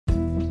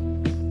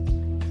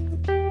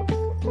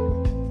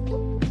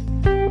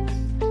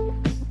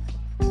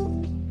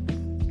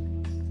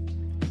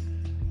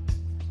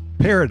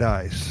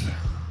Paradise.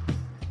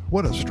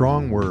 What a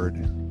strong word.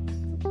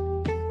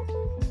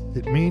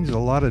 It means a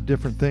lot of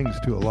different things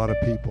to a lot of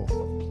people.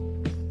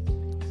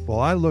 Well,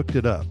 I looked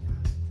it up.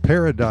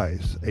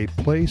 Paradise, a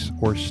place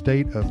or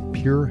state of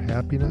pure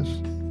happiness,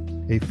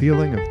 a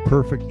feeling of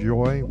perfect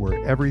joy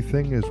where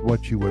everything is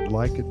what you would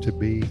like it to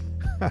be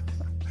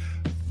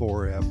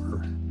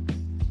forever.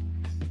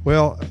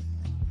 Well,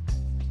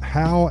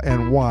 how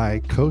and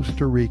why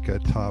Costa Rica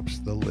tops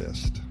the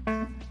list?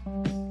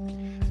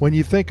 When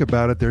you think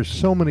about it, there's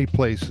so many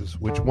places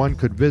which one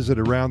could visit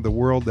around the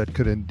world that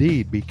could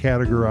indeed be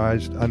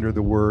categorized under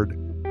the word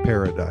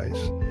paradise.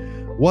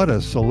 What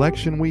a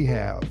selection we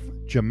have.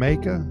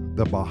 Jamaica,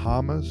 the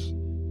Bahamas,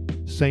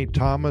 St.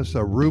 Thomas,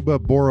 Aruba,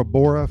 Bora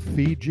Bora,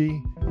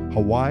 Fiji,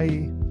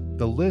 Hawaii.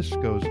 The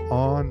list goes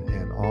on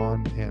and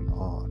on and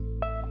on.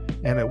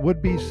 And it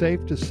would be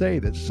safe to say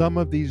that some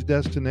of these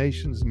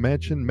destinations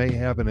mentioned may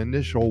have an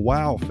initial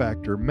wow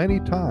factor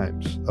many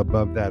times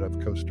above that of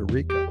Costa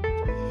Rica.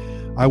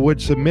 I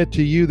would submit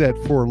to you that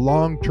for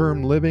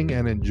long-term living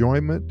and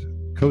enjoyment,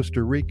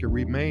 Costa Rica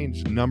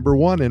remains number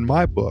one in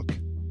my book,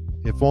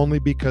 if only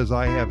because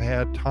I have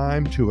had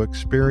time to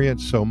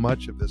experience so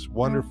much of this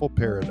wonderful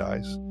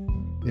paradise.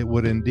 It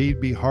would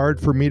indeed be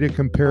hard for me to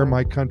compare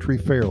my country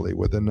fairly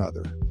with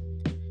another.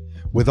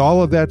 With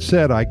all of that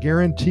said, I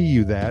guarantee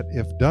you that,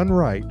 if done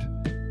right,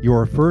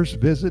 your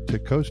first visit to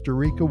Costa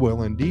Rica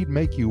will indeed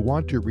make you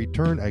want to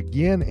return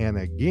again and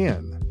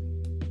again.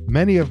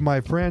 Many of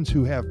my friends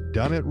who have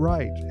done it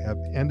right have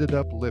ended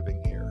up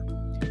living here.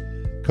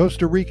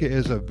 Costa Rica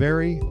is a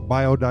very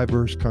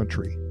biodiverse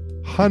country.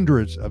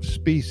 Hundreds of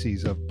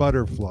species of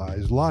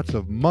butterflies, lots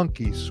of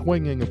monkeys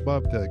swinging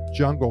above the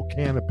jungle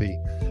canopy,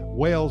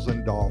 whales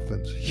and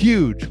dolphins,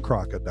 huge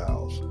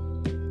crocodiles,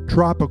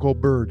 tropical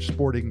birds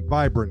sporting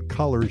vibrant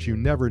colors you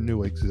never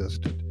knew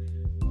existed.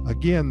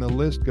 Again, the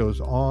list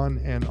goes on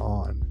and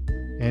on.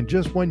 And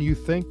just when you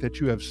think that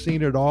you have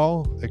seen it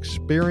all,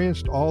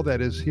 experienced all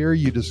that is here,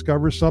 you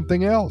discover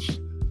something else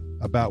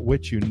about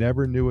which you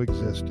never knew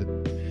existed.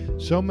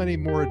 So many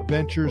more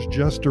adventures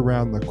just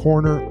around the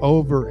corner,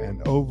 over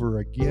and over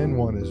again.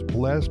 One is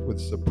blessed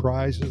with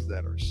surprises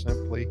that are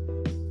simply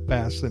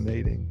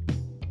fascinating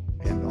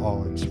and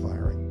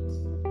awe-inspiring.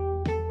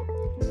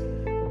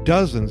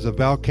 Dozens of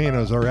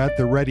volcanoes are at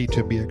the ready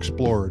to be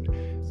explored.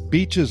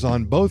 Beaches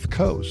on both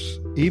coasts,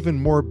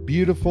 even more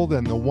beautiful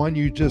than the one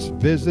you just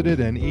visited,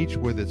 and each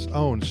with its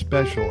own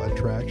special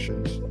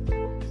attractions.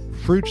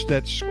 Fruits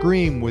that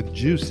scream with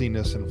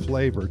juiciness and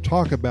flavor.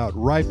 Talk about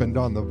ripened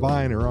on the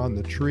vine or on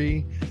the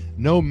tree.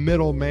 No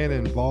middleman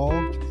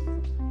involved,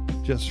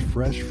 just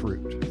fresh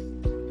fruit.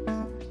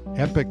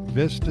 Epic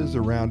vistas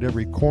around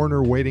every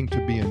corner waiting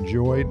to be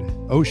enjoyed.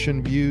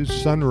 Ocean views,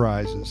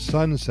 sunrises,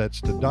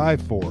 sunsets to die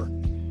for.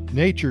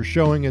 Nature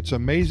showing its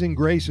amazing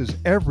graces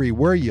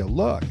everywhere you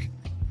look.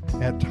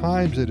 At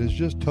times it is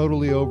just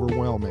totally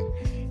overwhelming.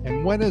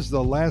 And when is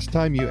the last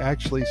time you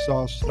actually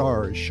saw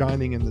stars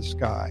shining in the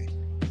sky?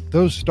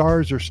 Those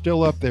stars are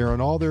still up there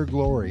in all their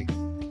glory.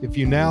 If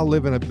you now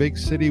live in a big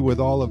city with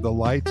all of the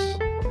lights,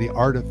 the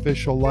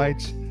artificial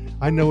lights,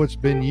 I know it's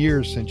been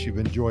years since you've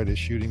enjoyed a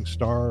shooting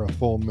star, a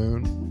full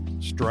moon,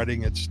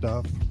 strutting its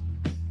stuff.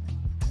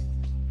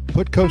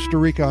 Put Costa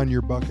Rica on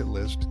your bucket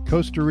list.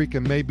 Costa Rica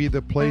may be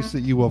the place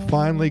that you will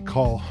finally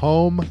call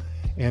home,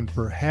 and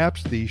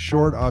perhaps these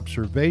short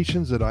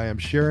observations that I am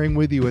sharing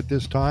with you at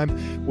this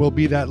time will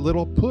be that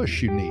little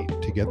push you need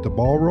to get the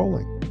ball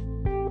rolling.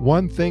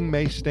 One thing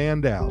may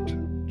stand out: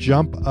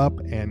 jump up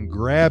and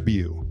grab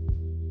you.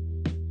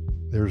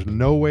 There's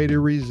no way to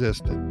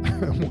resist it.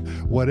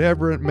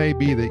 Whatever it may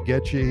be that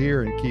gets you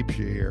here and keeps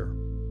you here,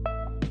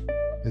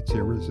 it's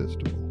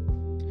irresistible.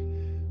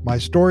 My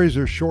stories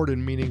are short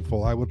and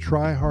meaningful. I will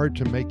try hard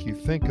to make you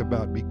think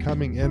about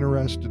becoming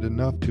interested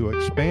enough to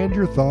expand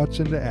your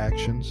thoughts into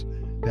actions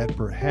that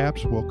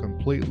perhaps will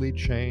completely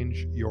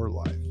change your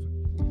life.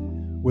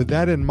 With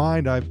that in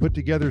mind, I've put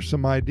together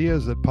some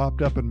ideas that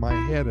popped up in my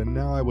head, and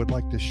now I would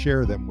like to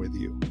share them with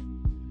you.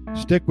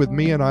 Stick with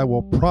me, and I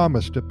will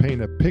promise to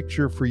paint a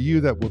picture for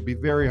you that will be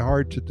very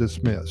hard to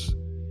dismiss.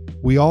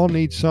 We all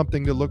need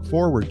something to look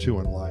forward to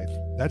in life.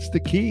 That's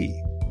the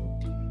key.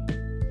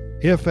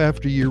 If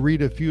after you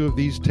read a few of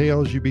these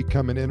tales you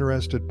become an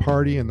interested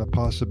party in the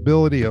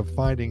possibility of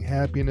finding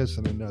happiness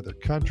in another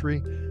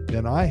country,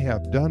 then I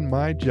have done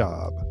my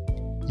job.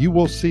 You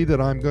will see that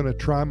I'm going to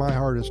try my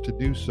hardest to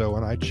do so,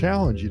 and I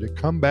challenge you to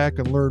come back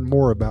and learn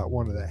more about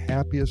one of the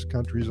happiest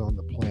countries on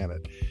the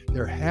planet.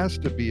 There has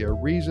to be a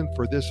reason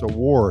for this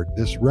award,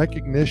 this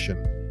recognition.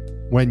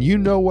 When you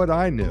know what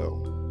I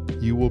know,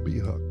 you will be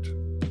hooked.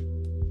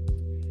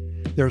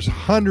 There's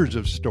hundreds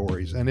of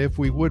stories, and if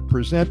we would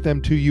present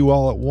them to you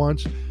all at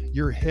once,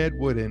 your head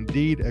would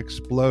indeed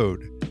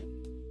explode.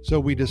 So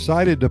we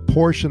decided to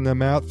portion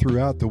them out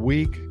throughout the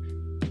week,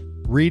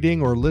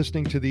 reading or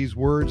listening to these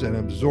words and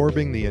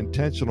absorbing the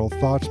intentional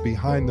thoughts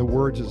behind the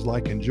words is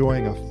like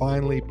enjoying a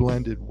finely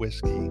blended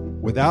whiskey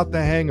without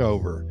the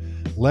hangover.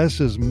 Less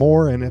is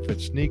more, and if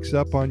it sneaks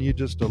up on you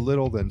just a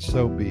little, then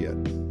so be it.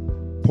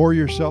 Pour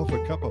yourself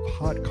a cup of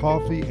hot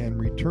coffee and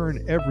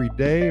return every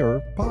day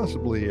or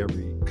possibly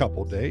every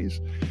couple days.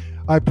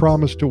 I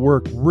promise to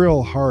work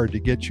real hard to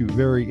get you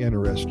very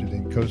interested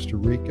in Costa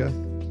Rica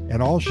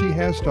and all she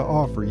has to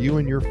offer you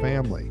and your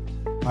family.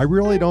 I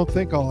really don't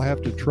think I'll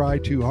have to try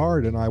too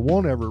hard, and I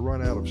won't ever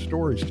run out of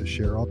stories to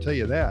share, I'll tell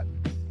you that.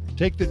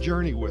 Take the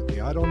journey with me.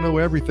 I don't know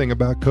everything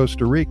about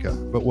Costa Rica,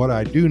 but what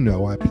I do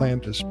know, I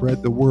plan to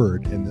spread the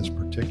word in this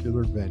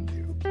particular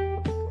venue.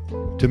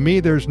 To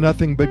me, there's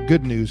nothing but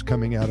good news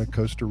coming out of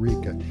Costa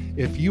Rica.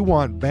 If you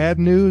want bad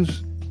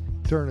news,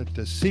 turn it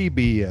to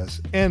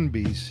CBS,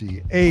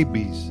 NBC,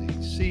 ABC,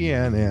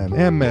 CNN,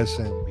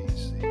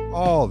 MSNBC,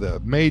 all the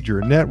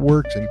major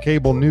networks and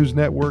cable news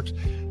networks.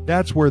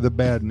 That's where the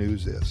bad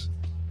news is.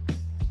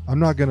 I'm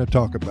not going to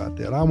talk about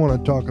that. I want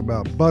to talk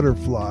about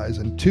butterflies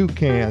and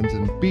toucans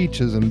and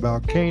beaches and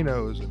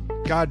volcanoes and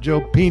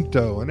Gallo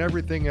Pinto and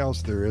everything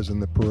else there is in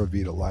the Pura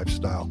Vida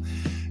lifestyle.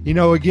 You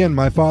know, again,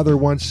 my father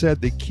once said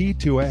the key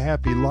to a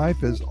happy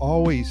life is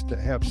always to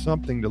have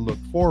something to look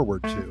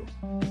forward to.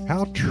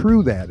 How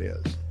true that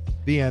is.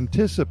 The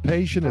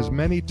anticipation is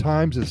many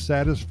times as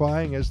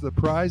satisfying as the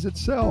prize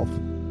itself.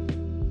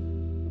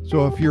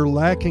 So if you're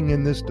lacking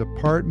in this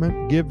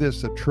department, give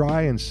this a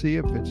try and see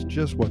if it's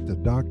just what the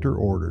doctor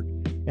ordered.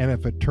 And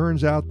if it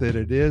turns out that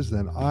it is,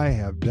 then I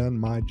have done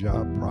my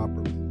job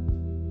properly.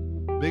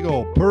 Big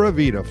old Pura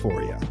Vida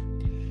for you.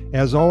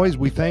 As always,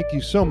 we thank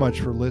you so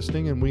much for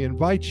listening, and we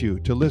invite you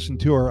to listen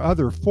to our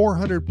other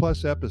 400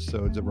 plus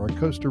episodes of our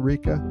Costa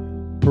Rica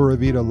Pura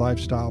Vida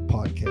Lifestyle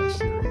podcast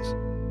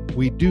series.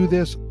 We do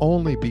this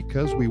only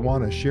because we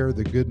want to share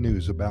the good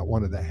news about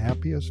one of the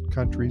happiest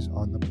countries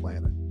on the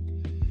planet.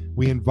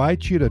 We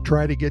invite you to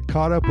try to get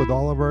caught up with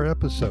all of our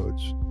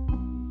episodes.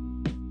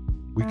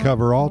 We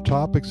cover all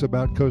topics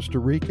about Costa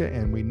Rica,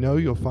 and we know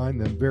you'll find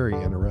them very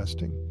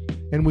interesting.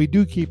 And we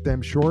do keep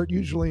them short,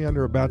 usually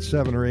under about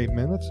 7 or 8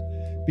 minutes,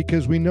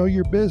 because we know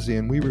you're busy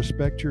and we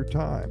respect your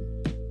time.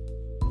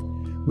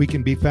 We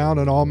can be found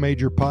on all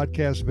major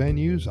podcast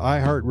venues,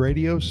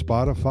 iHeartRadio,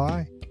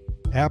 Spotify,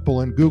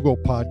 Apple and Google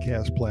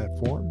podcast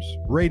platforms,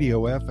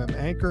 Radio FM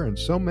Anchor, and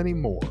so many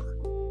more.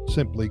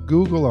 Simply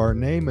Google our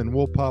name and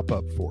we'll pop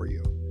up for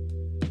you.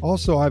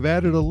 Also, I've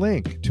added a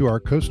link to our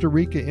Costa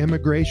Rica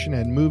Immigration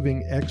and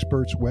Moving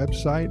Experts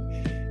website.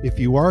 If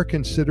you are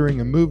considering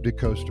a move to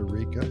Costa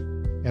Rica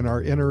and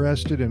are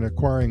interested in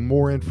acquiring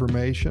more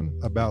information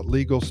about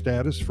legal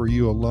status for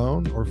you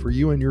alone or for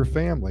you and your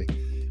family,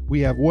 we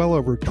have well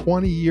over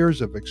 20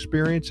 years of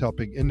experience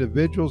helping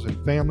individuals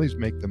and families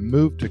make the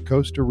move to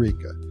Costa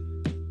Rica.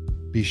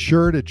 Be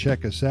sure to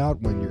check us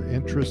out when your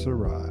interests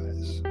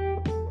arise.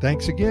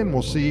 Thanks again.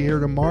 We'll see you here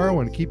tomorrow,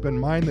 and keep in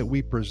mind that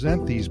we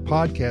present these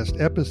podcast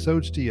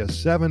episodes to you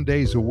 7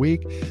 days a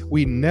week.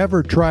 We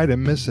never try to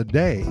miss a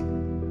day,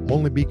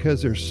 only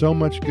because there's so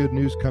much good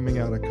news coming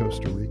out of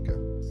Costa Rica.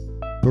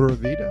 Pura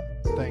Vida,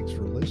 thanks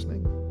for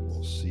listening.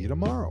 We'll see you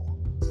tomorrow.